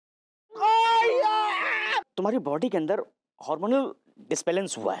तुम्हारी बॉडी के अंदर हार्मोनल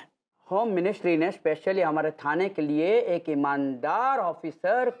डिसबैलेंस हुआ है। होम मिनिस्ट्री ने स्पेशली हमारे थाने के लिए एक ईमानदार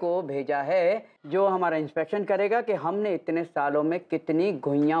ऑफिसर को भेजा है जो हमारा इंस्पेक्शन करेगा कि हमने इतने सालों में कितनी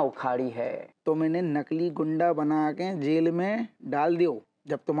घुइयां उखाड़ी है। तो मैंने नकली गुंडा बना के जेल में डाल दियो।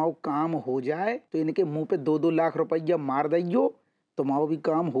 जब तुम्हारा काम हो जाए तो इनके मुंह पे 2-2 लाख रुपया मार दियो, तुम्हारा भी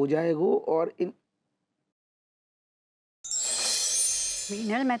काम हो जाएगा। और इन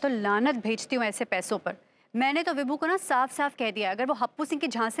मीनल, मैं तो लानत भेजती हूँ ऐसे पैसों पर। मैंने तो विभू को ना साफ साफ कह दिया, अगर वो हप्पू सिंह के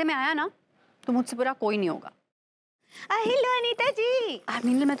झांसे में आया ना तो मुझसे बुरा कोई नहीं होगा। हेलो अनीता जी।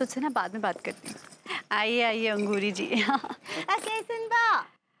 मीनल, मैं तुझसे ना बाद में बात करती हूँ। आइए आइए अंगूरी जी। कैसन बा?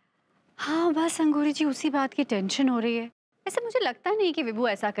 हाँ बस अंगूरी जी, उसी बात की टेंशन हो रही है। ऐसे मुझे लगता नहीं कि विभू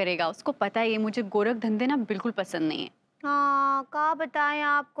ऐसा करेगा। उसको पता है ये मुझे गोरख धंधे ना बिल्कुल पसंद नहीं है। हाँ, क्या बताएं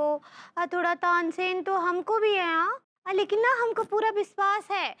आपको, थोड़ा तानसेन तो हमको भी है। हाँ, लेकिन ना हमको पूरा विश्वास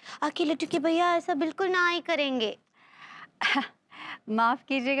है अकेले टुके भैया ऐसा बिल्कुल ना ही करेंगे। माफ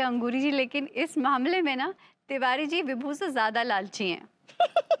कीजिएगा अंगूरी जी, लेकिन इस मामले में ना तिवारी जी विभू से ज्यादा लालची हैं।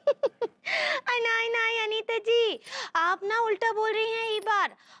 नहीं नहीं अनीता जी, आप ना उल्टा बोल रही हैं। ये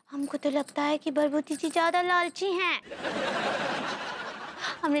बार हमको तो लगता है कि भरभूति जी ज्यादा लालची हैं।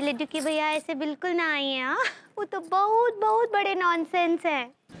 हमने लड्डू के भैया ऐसे बिल्कुल ना आई हैं। वो तो बहुत बहुत बड़े नॉनसेंस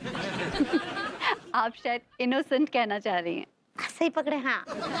हैं। आप शायद इनोसेंट कहना चाह रही हैं। सही पकड़े। हाँ,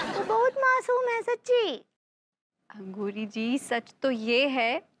 वो बहुत मासूम है सच्ची। अंगूरी जी, सच तो ये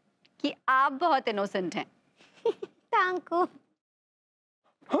है कि आप बहुत इनोसेंट हैं। Thank you.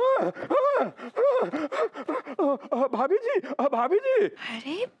 भाभी जी, भाभी जी।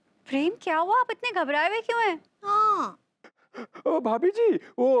 अरे प्रेम, क्या हुआ? आप इतने घबराए हुए क्यों हैं? हाँ भाभी जी,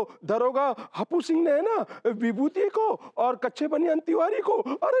 वो दरोगा हप्पू सिंह ने ना विभूति को और कच्चे बनियान तिवारी को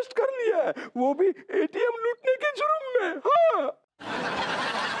अरेस्ट कर लिया है, वो भी एटीएम लूटने के जुर्म में। हाँ।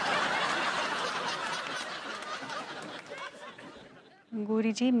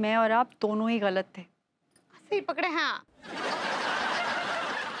 अंगूरी जी, मैं और आप दोनों ही गलत थे। सही पकड़े। हाँ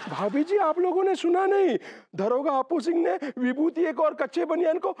भाभी जी, आप लोगों ने सुना नहीं, दरोगा हप्पू सिंह ने विभूति को और कच्चे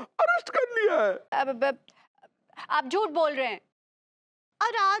बनियान को अरेस्ट कर लिया है। आप झूठ बोल रहे हैं।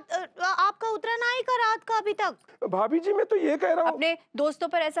 और रात आपका उतरा ना ही का रात का अभी तक। भाभी जी, मैं तो ये कह रहा हूँ, अपने दोस्तों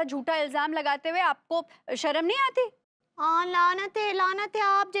पर ऐसा झूठा इल्जाम लगाते हुए आपको शर्म नहीं आती? हाँ, लानत है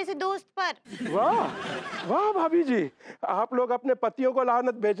आप जैसे दोस्त पर। वाह वाह भाभी जी, आप लोग अपने पतियों को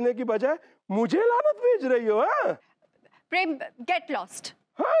लानत भेजने की बजाय मुझे लानत भेज रही हो। हाँ? प्रेम, गेट लॉस्ट।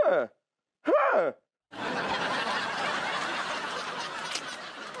 हाँ, हाँ।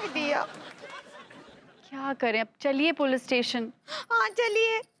 दिया क्या करें अब? चलिए पुलिस स्टेशन। हाँ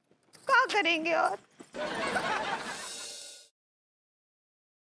चलिए, क्या करेंगे और।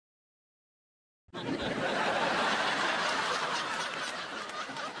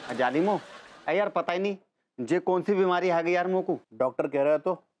 जालिमो, यार पता ही नहीं जे कौन सी बीमारी आ गई यार मुँह को। डॉक्टर कह रहा है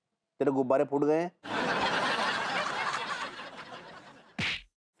तो तेरे गुब्बारे फूट गए हैं।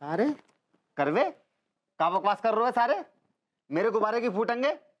 सारे करवे का बकवास कर रहे हो सारे? मेरे गुब्बारे की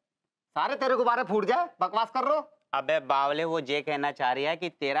फूटेंगे? सारे तेरे गुब्बारे फूट जाए, बकवास कर रहे हो। अबे बावले, वो ये कहना चाह रही है कि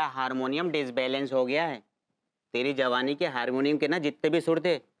तेरा हारमोनियम डिसबैलेंस हो गया है। तेरी जवानी के हारमोनियम के ना जितने भी सुर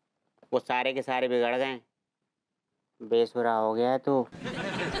थे वो सारे के सारे बिगड़ गए, बेसुरा हो गया है तू।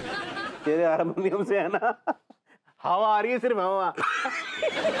 तेरे हारमोनियम से है ना हवा आ रही है, सिर्फ हवा।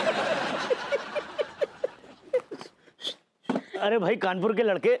 अरे भाई कानपुर के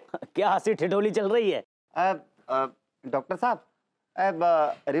लड़के, क्या हंसी ठिठोली चल रही है? डॉक्टर साहब,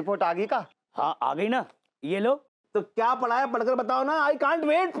 रिपोर्ट आ गई का? हाँ आ गई ना, ये लो। तो क्या पढ़ा है, पढ़कर बताओ ना। I can't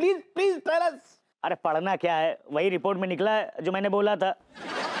wait, please please tell us. अरे पढ़ना क्या है, वही रिपोर्ट में निकला है जो मैंने बोला था।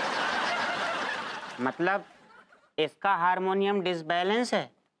 मतलब इसका हारमोनियम डिसबैलेंस है?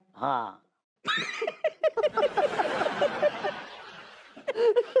 हाँ।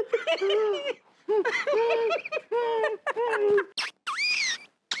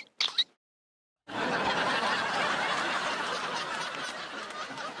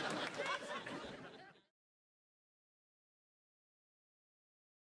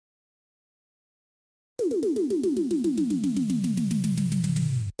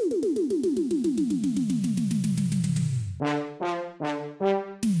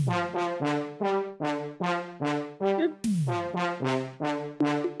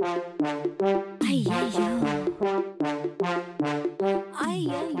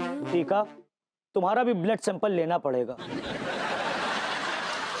 टीका, तुम्हारा भी ब्लड सैंपल लेना पड़ेगा।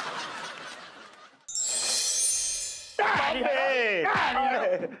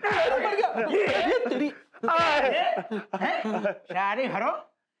 सारे हरो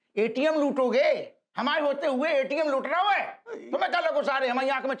एटीएम लूटोगे? हमारे होते हुए एटीएम लूट रहा हुआ है, तुम्हें क्या लगो सारे हमारी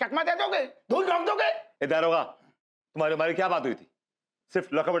आंख में चकमा दे दोगे, धूल झोंक दोगे? दारोगा, तुम्हारी हमारी क्या बात हुई थी?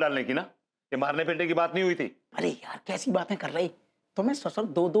 सिर्फ लकब डालने की ना, ये मारने पीटने की बात नहीं हुई थी। अरे यार कैसी बातें कर रही, तुम्हें ससुर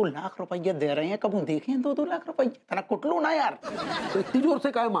 2-2 लाख रुपया दे रहे हैं, कब देखे 2-2 लाख रुपया? तना कुटलू ना यार। तो इतनी जोर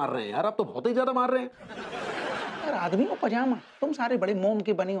से काहे मार रहे हैं यार? आप तो बहुत ही ज्यादा मार रहे हैं यार। आदमी को पजामा, तुम सारे बड़े मोम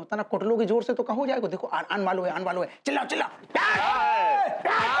के बने हो, तना कुटलू की जोर से तो कहो जाएगा। देखो आन वालो है, आन वालो है, चिल्लाओ चिल्लाओ।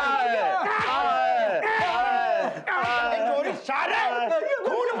 सारे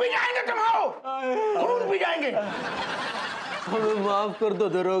खून पी जाएंगे, तुम्हारो खून पी जाएंगे। हमें माफ कर दो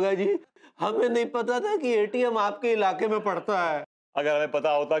दरोगा जी, हमें नहीं पता था कि एटीएम आपके इलाके में पड़ता है। अगर हमें पता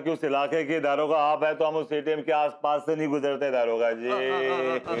होता कि उस इलाके के दारोगा आप है तो हम उस एटीएम के आसपास से नहीं गुजरते दारोगा जी।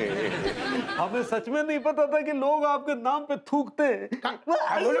 हमें सच में नहीं पता था कि लोग आपके नाम पे थूकते हैं।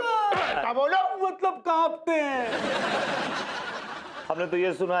 बोलो मतलब कांपते हैं। हमने तो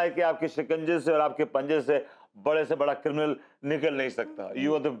ये सुना है कि आपके शिकंजे से और आपके पंजे से बड़े से बड़ा क्रिमिनल निकल नहीं सकता।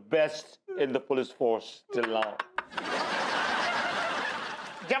 You are the best in the police force till now.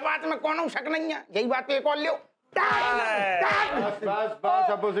 जब बात में कौन शक नहीं है, यही बात पे कॉल लो। बस बस बस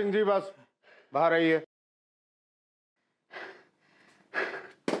हप्पू सिंह जी, बस बाहर आइए।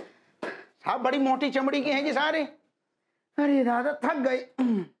 साहब बड़ी मोटी चमड़ी के हैं जी सारे। अरे दादा थक गए।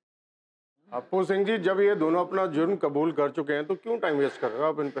 हप्पू सिंह जी, जब ये दोनों अपना जुर्म कबूल कर चुके हैं तो क्यों टाइम वेस्ट कर रहे हो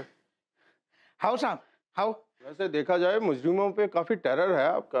आप इन पे? हाउ साहब हाउ? वैसे देखा जाए मुजरिमों पे काफी टेरर है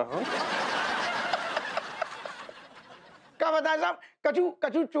आपका। हाँ क्या बताए साहब, कचू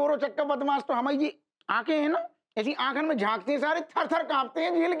कचू चोरों चक्का बदमाश तो हमारी जी आंखें हैं ना, ऐसी आंखन में झांकते हैं सारे, थर थर कांपते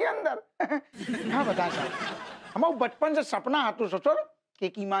हैं जेल के अंदर। हाँ बताए साहब, हमारे बचपन से सपना हाथों ससुर कि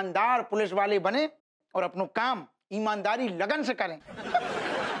एक ईमानदार पुलिस वाले बने और अपनो काम ईमानदारी लगन से करें।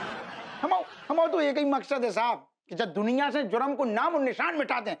 हम तो एक ही मकसद है साहब कि जब दुनिया से जुर्म को नाम और निशान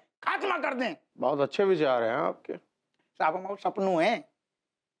मिटा दें, खात्मा कर दें। बहुत अच्छे विचार हैं आपके साहब। हमारे सपनों है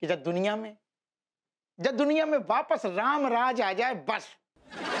कि जब दुनिया में वापस राम राज आ जाए, बस।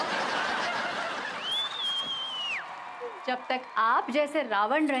 जब तक आप जैसे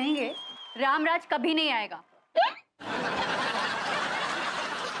रावण रहेंगे, रामराज कभी नहीं आएगा।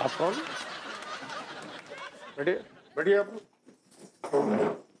 आप कौन? बैठिए आप।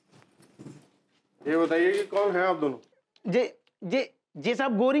 ये बताइए कि कौन है आप दोनों? जे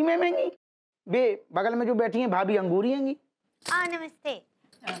साहब गोरी में महंगी, बे बगल में जो बैठी हैं भाभी अंगूरी हैंगी। नमस्ते।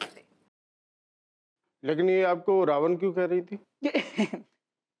 नमस्ते। लेकिन ये आपको रावण क्यों कह रही थी?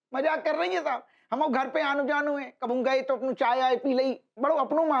 मजाक कर रही है साहब, हम घर पे आनो जानो है, कब हम गए तो अपनों चाय आए पी लई, बड़ो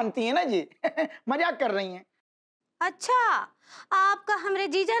अपनों मानती है ना जी। मजाक कर रही हैं। अच्छा, आपका हमरे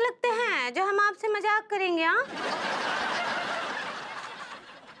जीजा लगते हैं जो हम आपसे मजाक करेंगे? हाँ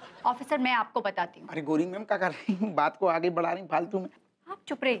ऑफिसर, मैं आपको बताती हूँ। अरे गोरी मैम क्या कर रही हैं, बात को आगे बढ़ा रही फालतू में। आप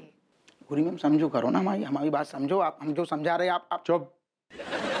चुप रहिए। गोरी मैम समझो करो ना, हमारी बात समझो आप। हम जो समझा रहे आप चुप।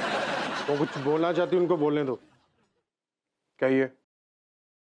 तो कुछ बोलना चाहती उनको बोलने दो। कहिए।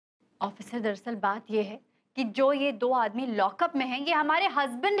 ऑफिसर, दरअसल बात यह है कि जो ये 2 आदमी लॉकअप में हैं, ये हमारे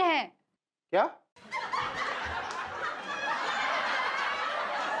हस्बैंड हैं। क्या?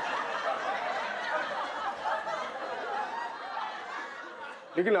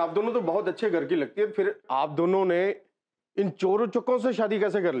 लेकिन आप दोनों तो बहुत अच्छे घर की लगती है, फिर आप दोनों ने इन चोरों चक्कों से शादी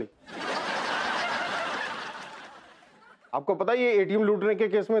कैसे कर ली? आपको पता है ये एटीएम लूटने के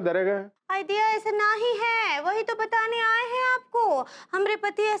केस में धरे गए हैं? आइडिया ऐसा ना ही है, वही तो बताने आए हैं आपको। हमरे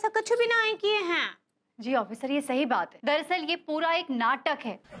पति ऐसा कुछ भी नहीं किए हैं। जी ऑफिसर, ये सही बात है। दरअसल ये पूरा एक नाटक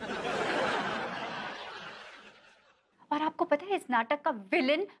है। और आपको पता है इस नाटक का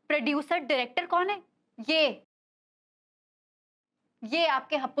विलेन, प्रोड्यूसर, डायरेक्टर कौन है? ये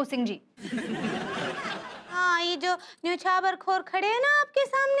आपके हप्पू सिंह जी। हाँ, ये जो न्यूछावर खोर खड़े हैं ना आपके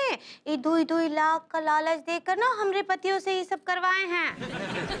सामने, ये 2 लाख का लालच देकर ना हमरे पतियों से ये सब करवाए हैं।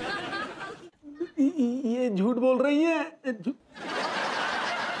 ये झूठ बोल रही है।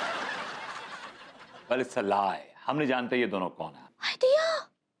 Well, it's a lie. हम नहीं जानते ये दोनों कौन है। Idea.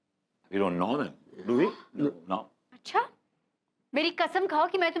 We don't know them, do we? No. अच्छा, मेरी कसम खाओ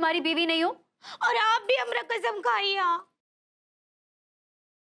कि मैं तुम्हारी बीवी नहीं हूँ। और आप भी हमरा कसम खाइए।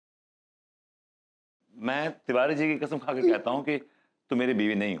 मैं तिवारी जी की कसम खा के कहता हूँ कि तुम मेरी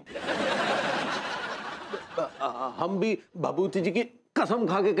बीवी नहीं हो। हम भी भभूति जी की कसम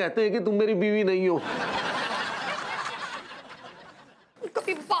खा के कहते हैं कि तुम मेरी बीवी नहीं हो।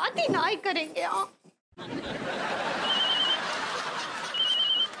 कभी बात ही ना ही करेंगे आप।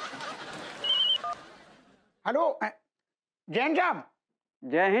 हेलो जैन साहब।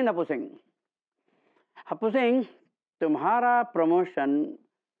 जय हिंद हप्पू सिंह। हप्पू सिंह, तुम्हारा प्रमोशन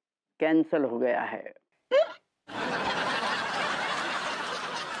कैंसिल हो गया है।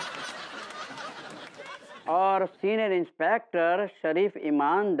 और सीनियर इंस्पेक्टर शरीफ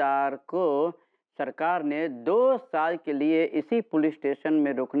ईमानदार को सरकार ने 2 साल के लिए इसी पुलिस स्टेशन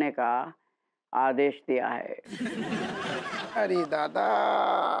में रुकने का आदेश दिया है। अरे दादा।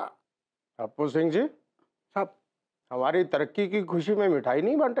 हप्पू सिंह जी, साहब हमारी तरक्की की खुशी में मिठाई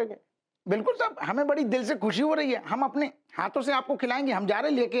नहीं बांटेंगे? बिल्कुल साहब, हमें बड़ी दिल से खुशी हो रही है। हम अपने हाथों से आपको खिलाएंगे। हम जा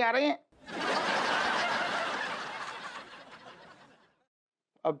रहे लेके आ रहे हैं।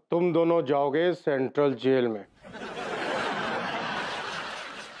 अब तुम दोनों जाओगे सेंट्रल जेल में।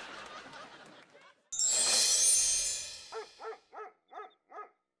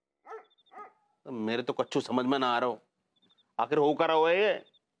 मेरे तो कच्चू समझ में ना आ रहा हो, आखिर हो कर रहा है ये।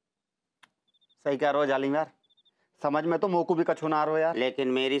 सही कह रहे हो जालिम यार, समझ में तो मोकू भी कछु ना आ रहा यार। लेकिन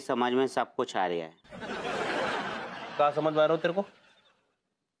मेरी समझ में सब कुछ आ रहा है। क्या समझ में आ रहा हो तेरे को?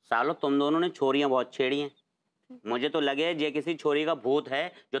 सालो तुम दोनों ने छोरियां बहुत छेड़ी हैं। मुझे तो लगे ये किसी छोरी का भूत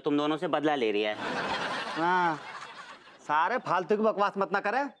है जो तुम दोनों से बदला ले रही है। हाँ, सारे फालतू की बकवास मत ना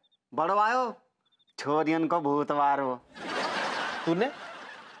करे। बड़वायो छोरियन को भूतवार हो।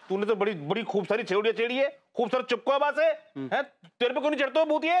 तूने तो बड़ी बड़ी खूब सारी छेड़ियां छेड़ी है, खूब सारा चिपको है बात है। तेरे पे क्यों नहीं चढ़ते हो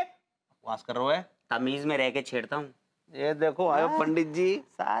भूत? ये बकवास कर रहा है। तमीज में रह के छेड़ता हूँ। ये देखो आयो पंडित जी,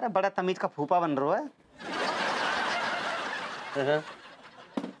 सारे बड़ा तमीज का फूफा बन रहा है।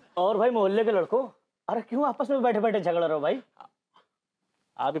 और भाई मोहल्ले के लड़कों, अरे क्यों आपस में बैठे बैठे झगड़ रहे हो भाई?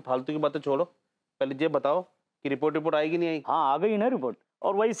 आप ही फालतू की बातें छोड़ो, पहले ये बताओ कि रिपोर्ट आएगी नहीं आई? हाँ आ गई ना रिपोर्ट।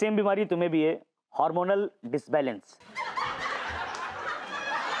 और वही सेम बीमारी तुम्हें भी है, हार्मोनल डिसबैलेंस।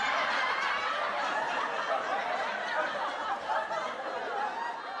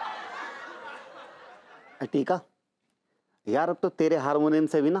 टीका यार, अब तो तेरे हारमोनियम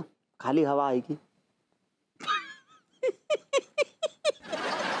से भी ना खाली हवा आएगी।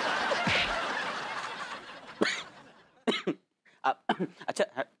 अच्छा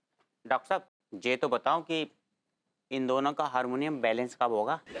डॉक्टर साहब, ये तो बताओ कि इन दोनों का हार्मोनियम बैलेंस कब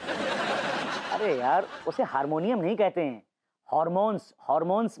होगा? अरे यार, उसे हार्मोनियम नहीं कहते हैं, हॉर्मोन्स।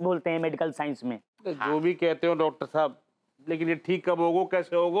 हॉर्मोन्स बोलते हैं मेडिकल साइंस में। जो भी कहते हो डॉक्टर साहब, लेकिन ये ठीक कब होगो,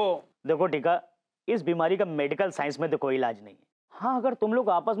 कैसे होगो? देखो टीका, इस बीमारी का मेडिकल साइंस में तो कोई इलाज नहीं है। हाँ, अगर तुम लोग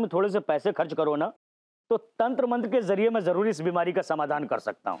आपस में थोड़े से पैसे खर्च करो ना, तो तंत्र मंत्र के जरिए मैं जरूर इस बीमारी का समाधान कर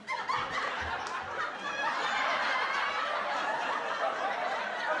सकता हूँ।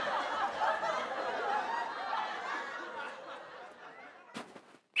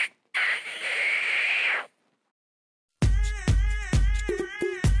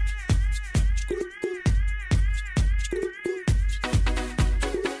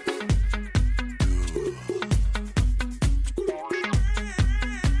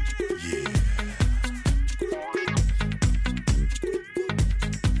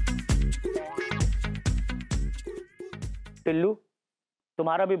 टिल्लू,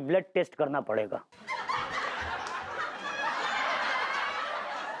 तुम्हारा भी ब्लड टेस्ट करना पड़ेगा।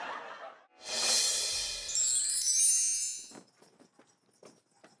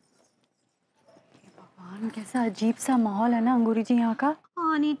 भगवान, कैसा अजीब सा माहौल है ना अंगूरी जी यहाँ का।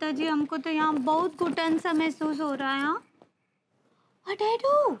 अनीता जी, हमको तो यहाँ बहुत घुटन सा महसूस हो रहा है। और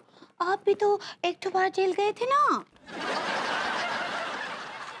डैडू, आप भी तो एक बार जेल गए थे ना?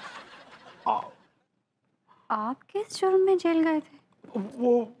 आप किस जुर्म में जेल गए थे?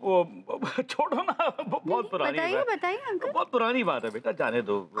 वो छोड़ो ना, बहुत पुरानी बात। बताइए बताइए अंकल। बहुत पुरानी बात है बेटा, जाने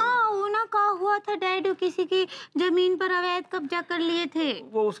दो। वो ना कहा हुआ था डैडू, किसी की जमीन पर अवैध कब्जा कर लिए थे।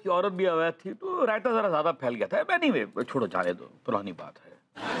 वो उसकी औरत भी अवैध थी, तो रायता जरा ज्यादा फैल गया था। एनीवे, छोड़ो, जाने दो, पुरानी बात है।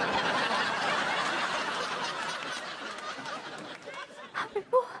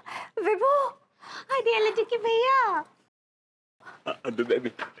 विभू, विभू, हरियाला जी की भैया।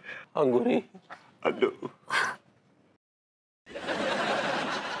 बेबी अंगूरी, अड्डू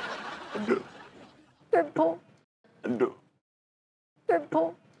विभू, अड्डू विभू,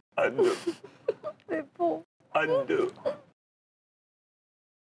 अड्डू विभू, अड्डू।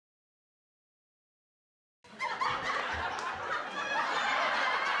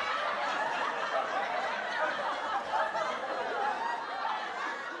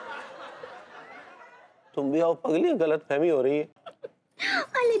 तुम भी आओ पगली, गलत फहमी हो रही है।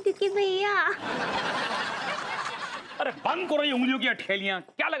 लड्डू की भैया। अरे बंद करो ये उंगलियों की अठेलियां,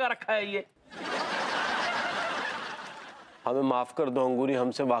 क्या लगा रखा है ये? हमें माफ कर दो अंगूरी,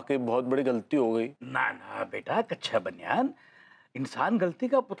 हमसे वाकई बहुत बड़ी गलती हो गई। ना ना बेटा, कच्चा बनियान, इंसान गलती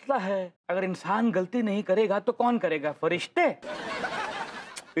का पुतला है। अगर इंसान गलती नहीं करेगा तो कौन करेगा? फरिश्ते।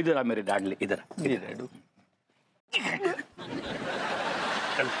 इधर आ मेरे डाडले, इधर डैडू।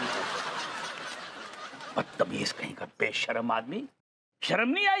 बदतमीज कहीं का, बेशर्म आदमी। शर्म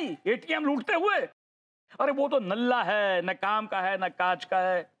नहीं आई एटीएम लूटते हुए? अरे वो तो नल्ला है, न काम का है न काज का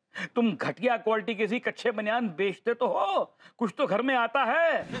है। तुम घटिया क्वालिटी के सी कच्चे बनियान बेचते तो हो, कुछ तो घर में आता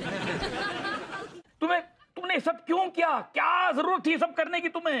है। तुमने सब क्यों किया? क्या जरूरत थी सब करने की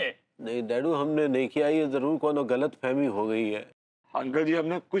तुम्हें? नहीं डैडू, हमने नहीं किया, ये जरूर कोनो गलत फहमी हो गई है। अंकल जी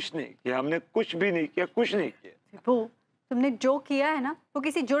हमने कुछ नहीं किया, हमने कुछ भी नहीं किया, कुछ नहीं किया। विभू, तुमने जो किया है ना वो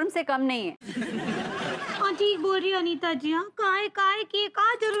किसी जुर्म से कम नहीं है। हाँ ठीक बोल रही अनीता जी। हाँ काहे की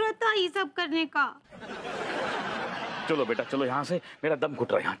का जरूरत था ये सब करने का? चलो बेटा चलो यहाँ से, मेरा दम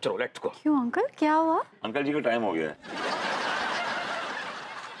घुट रहा है यहाँ, चलो लेट्स गो। क्यों अंकल, क्या हुआ? अंकल जी का टाइम हो गया है।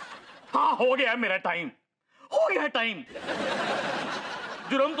 हाँ हो गया मेरा टाइम, हो गया टाइम।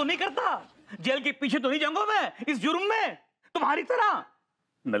 जुर्म तो नहीं करता, जेल के पीछे तो नहीं जाऊंगा मैं इस जुर्म में तुम्हारी तरह,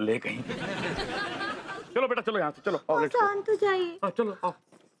 नल्ले कहीं। चलो बेटा चलो यहाँ से, चलो आओ लेट्स शांत हो जाइए। गो। चलो आओ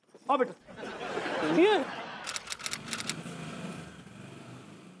आओ बेटा।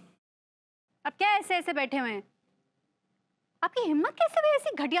 अब क्या ऐसे ऐसे बैठे हुए हैं? आपकी हिम्मत कैसे हुई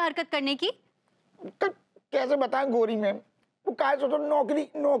ऐसी घटिया हरकत करने की? तो कैसे बताएं गोरी मैम, वो काहे सोचो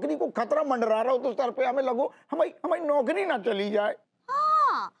नौकरी को खतरा मंडरा रहा हो तो सर पे हमें लगो हमारी नौकरी ना चली जाए।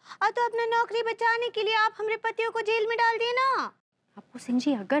 हाँ तो अपना नौकरी बचाने के लिए आप हमारे पतियों को जेल में डाल दिए ना। हप्पू सिंह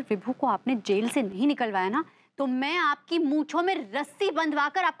जी, अगर विभू को आपने जेल से नहीं निकलवाया ना तो मैं आपकी मूंछों में रस्सी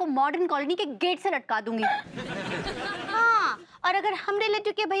बंधवाकर आपको मॉडर्न कॉलोनी के गेट से लटका दूंगी। हाँ और अगर हमरे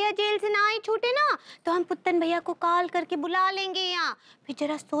लड्डू के भैया जेल से ना ही छूटे ना तो हम पुत्तन भैया को कॉल करके बुला लेंगे यहाँ। फिर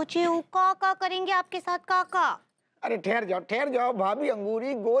जरा सोचिए वो का करेंगे आपके साथ का। अरे ठहर जाओ भाभी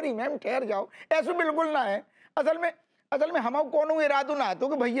अंगूरी गोरी मैम, ठहर जाओ, ऐसे बिल्कुल ना है। असल में हम कौन इरादो ना तो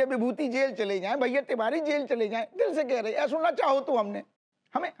कि भैया विभूति जेल चले जाएं, भैया तिवारी जेल चले जाएं, दिल से कह रहे ऐसा ना चाहो तो हमने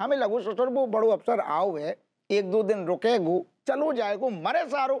हमें लगो ससुर वो बड़ो अफसर आओ है, 1-2 दिन रुकेगो, चलो जाएगो, मरे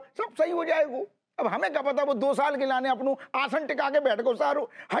सारो सब सही हो जाएगो। अब हमें क्या पता वो 2 साल के लाने अपनों आसन टिका के बैठ गो सारो,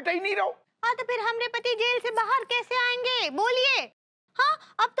 हट ही नहीं रहो। हाँ तो फिर हमरे पति जेल से बाहर कैसे आएंगे बोलिए? हाँ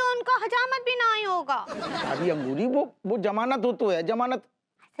अब तो उनका हजामत भी ना ही होगा। अभी अंगूरी वो जमानत हो तो है, जमानत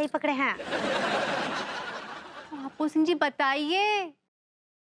सही पकड़े हैं। हप्पू सिंह जी बताइए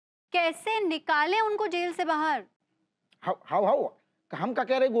कैसे निकाले उनको जेल से बाहर? हाउ हम क्या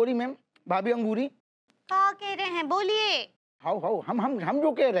कह रहे गोरी मैम भाभी अंगूरी? क्या कह रहे हैं बोलिए? हाउ हम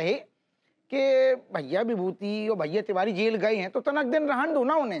जो कह रहे कि भैया विभूति और भैया तिवारी जेल गए हैं तो तनक दिन रहन दो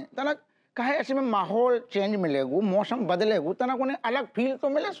ना उन्हें, तनक कहे ऐसे में माहौल चेंज मिलेगो, मौसम बदलेगो, तनक उन्हें अलग फील तो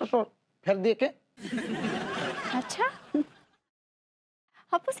मिले ससुर, फिर देखे। अच्छा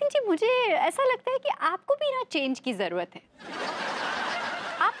हप्पू सिंह जी, मुझे ऐसा लगता है कि आपको भी ना चेंज की जरूरत है।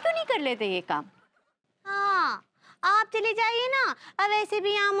 आप क्यों नहीं कर लेते ये काम? हाँ आप चले जाइए ना, अब ऐसे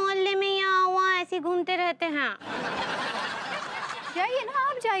भी यहाँ मोहल्ले में यहाँ वहाँ ऐसे घूमते रहते हैं। जाइए ना,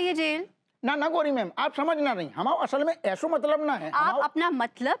 आप जाइए जेल। ना गोरी मैम आप समझ ना रही, हम असल में ऐसा मतलब ना है। आप अपना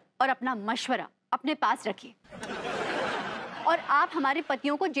मतलब और अपना मशवरा अपने पास रखिए और आप हमारे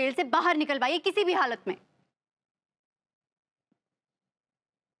पतियों को जेल से बाहर निकलवाइए किसी भी हालत में।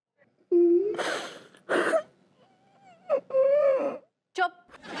 चुप।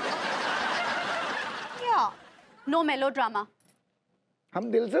 क्या? No melodrama.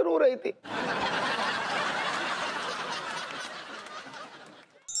 हम दिल से रो रहे थे।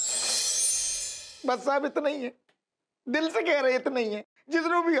 बस साहब इतना ही है, दिल से कह रहे इतना ही है।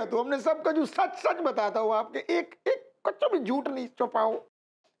 जिसने भी है तो हमने सबका जो सच बताता हूँ आपके, एक कच्चा भी झूठ नहीं छुपाओ।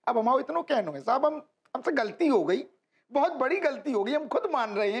 अब हमारा इतना कहना है साहब, हमसे गलती हो गई, बहुत बड़ी गलती हो गई, हम खुद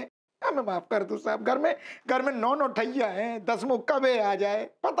मान रहे हैं, हमें माफ कर दो साहब। घर में 9 ठैया हैं, 10 कब आ जाए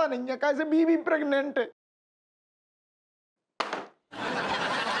पता नहीं है, कैसे बीवी प्रेग्नेंट है।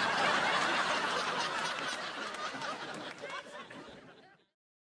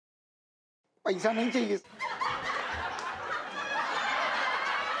 पैसा नहीं चाहिए।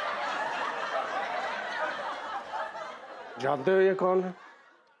 जानते हो ये कौन है?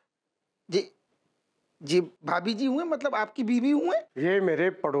 जी भाभी जी हुए, मतलब आपकी बीवी हुए? ये मेरे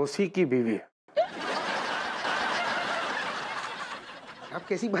पड़ोसी की बीवी है। आप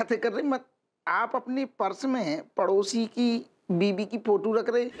कैसी बातें कर रहे? मत आप अपने पर्स में पड़ोसी की बीवी की फोटो रख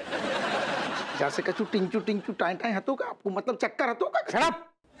रहे, जैसे कछु टिंचू टाई हतो का, आपको मतलब चक्कर हतो का? शराब,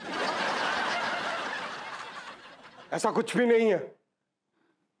 ऐसा कुछ भी नहीं है।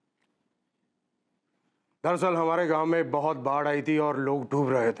 दरअसल हमारे गांव में बहुत बाढ़ आई थी और लोग डूब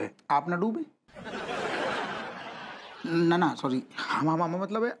रहे थे। आप ना डूबे? ना सॉरी, हम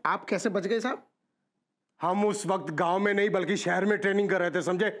मतलब है आप कैसे बच गए साहब? हम उस वक्त गांव में नहीं बल्कि शहर में ट्रेनिंग कर रहे थे,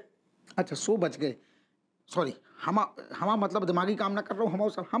 समझे? अच्छा सो बच गए, सॉरी। हम मतलब दिमागी काम ना कर रहा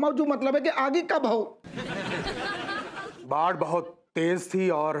हूँ, हम जो मतलब है कि आगे कब हो? बाढ़ बहुत तेज थी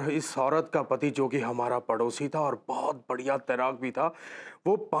और इस औरत का पति जो कि हमारा पड़ोसी था और बहुत बढ़िया तैराक भी था,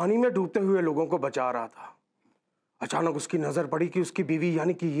 वो पानी में डूबते हुए लोगों को बचा रहा था। अचानक उसकी नजर पड़ी कि उसकी बीवी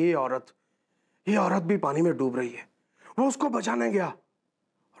यानी कि ये औरत भी पानी में डूब रही है। वो उसको बचाने गया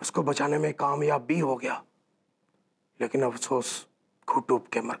और उसको बचाने में कामयाब भी हो गया, लेकिन अफसोस खुद डूब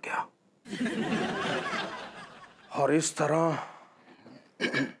के मर गया। और इस तरह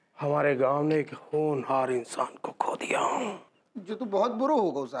हमारे गांव ने एक होनहार इंसान को खो दिया। जो तो बहुत बुरा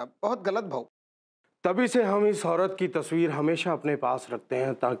होगा साहब, बहुत गलत भाव। तभी से हम इस औरत की तस्वीर हमेशा अपने पास रखते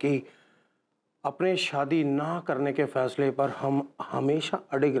हैं, ताकि अपने शादी ना करने के फैसले पर हम हमेशा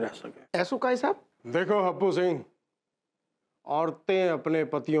अडिग रह सकें। ऐसा का है साहब? देखो हप्पू सिंह, औरतें अपने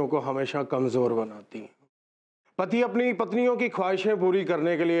पतियों को हमेशा कमजोर बनाती हैं। पति अपनी पत्नियों की ख्वाहिशें पूरी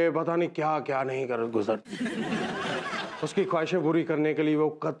करने के लिए पता नहीं क्या क्या नहीं कर गुजरती। उसकी ख्वाहिशें पूरी करने के लिए वो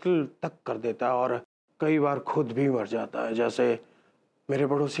कत्ल तक कर देता है और कई बार खुद भी मर जाता है, जैसे मेरे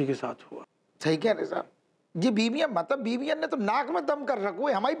पड़ोसी के साथ हुआ। सही कह रहे साहब। ये बीवियां, मतलब बीवियां ने तो नाक में दम कर रखो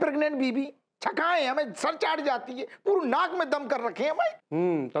है। हमारी प्रेग्नेंट बीवी छकाए हमें सर चाट जाती है, पूरी नाक में दम कर रखे हैं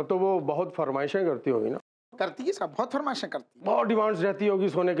भाई। तब तो वो बहुत फरमाइशें करती होगी ना? करती है साहब, बहुत फरमाइशें करती है। बहुत डिमांड्स रहती होगी,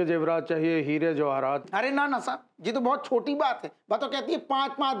 सोने के जेवरात चाहिए, हीरे जवाहरात। अरे ना ना साहब, ये तो बहुत छोटी बात है। बात तो कहती है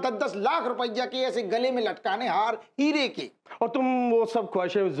 5-5, 10-10 लाख रुपया के ऐसे गले में लटकाने हार हीरे के। और तुम वो सब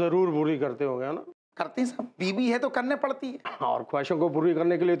ख्वाहिशें जरूर पूरी करते होगे ना? करती हैं साहब, बीवी है तो करने पड़ती है। और ख्वाहिशों को पूरी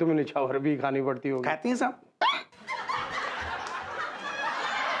करने के लिए तुम्हें निछावर भी खानी पड़ती होगी। खाती हैं साहब।